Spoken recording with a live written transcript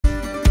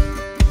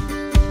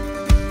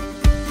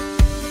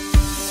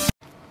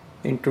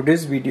In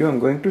today's video I'm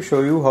going to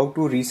show you how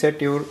to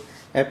reset your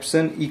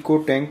Epson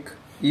EcoTank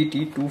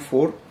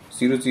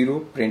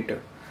ET-2400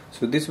 printer.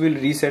 So this will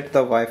reset the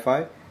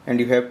Wi-Fi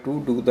and you have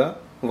to do the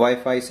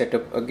Wi-Fi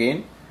setup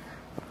again.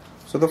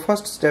 So the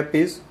first step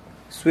is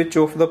switch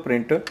off the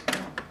printer.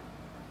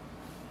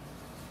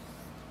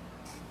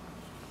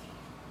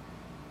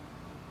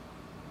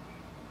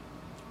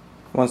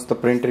 Once the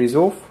printer is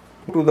off,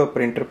 to the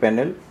printer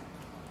panel.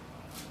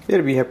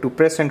 Here we have to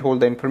press and hold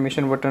the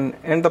information button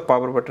and the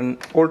power button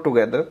all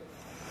together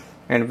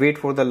and wait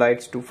for the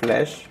lights to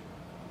flash.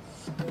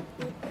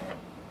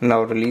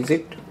 Now release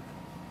it.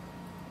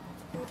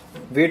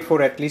 Wait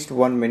for at least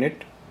 1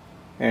 minute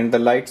and the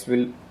lights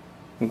will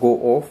go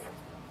off.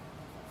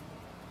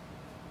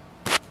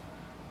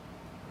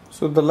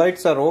 So the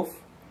lights are off,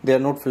 they are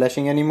not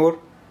flashing anymore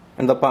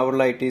and the power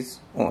light is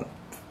on.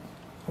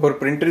 Our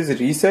printer is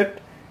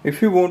reset.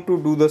 If you want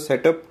to do the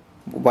setup,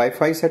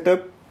 Wi-Fi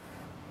setup,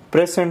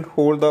 press and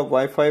hold the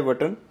Wi-Fi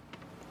button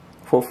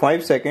for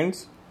 5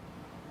 seconds.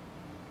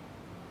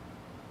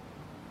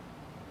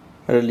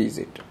 Release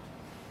it.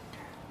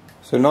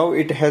 So now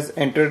it has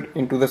entered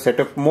into the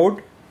setup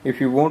mode. If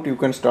you want, you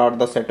can start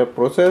the setup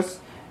process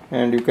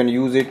and you can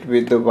use it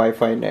with the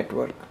Wi-Fi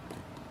network.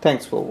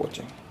 Thanks for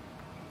watching.